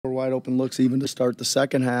Wide open looks even to start the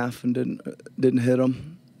second half and didn't hit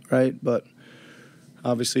them, right? But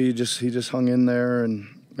obviously he just hung in there and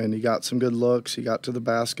he got some good looks. He got to the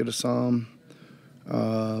basket of some,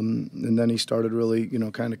 and then he started really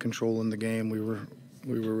kind of controlling the game. We were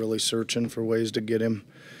really searching for ways to get him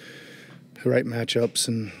the right matchups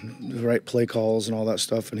and the right play calls and all that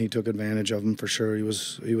stuff, and he took advantage of them for sure. He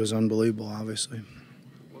was unbelievable, obviously.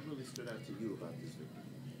 What really stood out to you about this victory?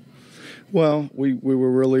 Well, we were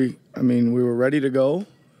really, we were ready to go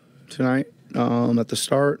tonight at the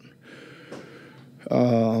start.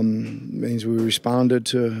 Means we responded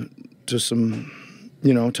to some,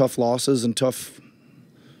 tough losses and tough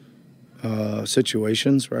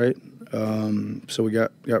situations, right? So we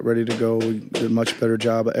got ready to go. We did a much better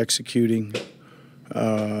job of executing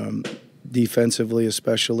defensively,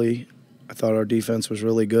 especially. I thought our defense was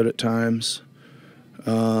really good at times.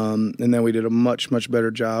 And then we did a much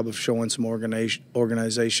better job of showing some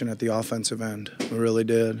organization at the offensive end. We really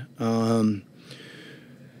did.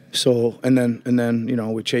 So and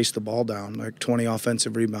then we chased the ball down, like 20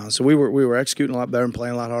 offensive rebounds. So we were executing a lot better and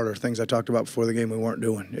playing a lot harder. Things I talked about before the game we weren't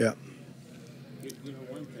doing. Yeah.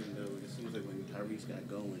 One thing though, it seems like when Tyrese got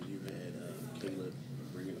going, you had Caleb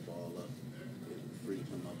bringing the ball up, it freed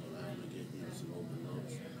him up, allowing him to get some open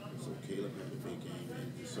looks. So Caleb had a big game,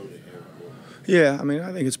 and so did Eric. Yeah,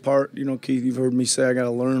 I think it's part, Keith, you've heard me say I got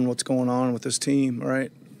to learn what's going on with this team,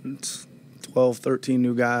 right? It's 12, 13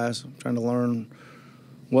 new guys. I'm trying to learn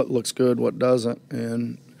what looks good, what doesn't.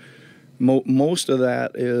 And most of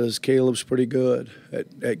that is Caleb's pretty good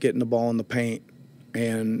at getting the ball in the paint.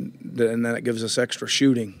 And then it gives us extra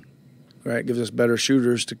shooting, right? It gives us better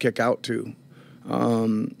shooters to kick out to.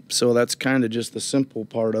 So that's kind of just the simple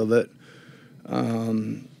part of it.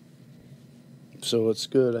 So it's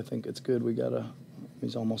good. I think it's good.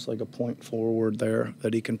 He's almost like a point forward there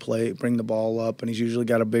that he can play, bring the ball up, and he's usually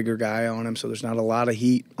got a bigger guy on him, so there's not a lot of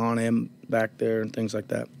heat on him back there and things like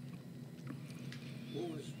that. What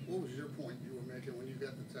was your point you were making when you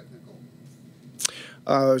got the technical?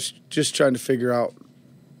 I was just trying to figure out,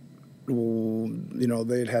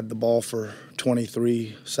 they'd had the ball for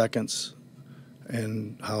 23 seconds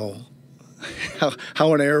and how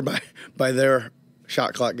an error by their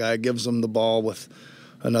shot clock guy gives them the ball with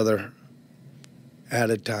another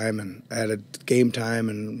added time and added game time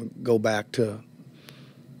and go back to,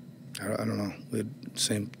 I don't know, the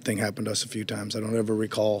same thing happened to us a few times. I don't ever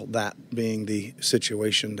recall that being the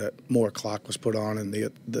situation that more clock was put on and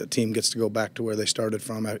the team gets to go back to where they started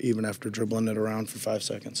from even after dribbling it around for 5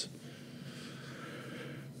 seconds.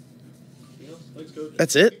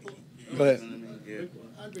 That's it? Go ahead.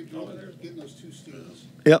 I'd be getting those 2 steals.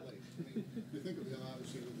 Yep. You think of him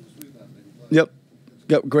obviously with his rebounding. Yep.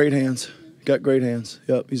 Got great hands. Got great hands.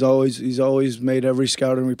 Yep. He's always made every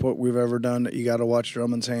scouting report we've ever done that you got to watch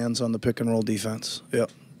Drummond's hands on the pick and roll defense. Yep.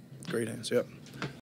 Great hands. Yep.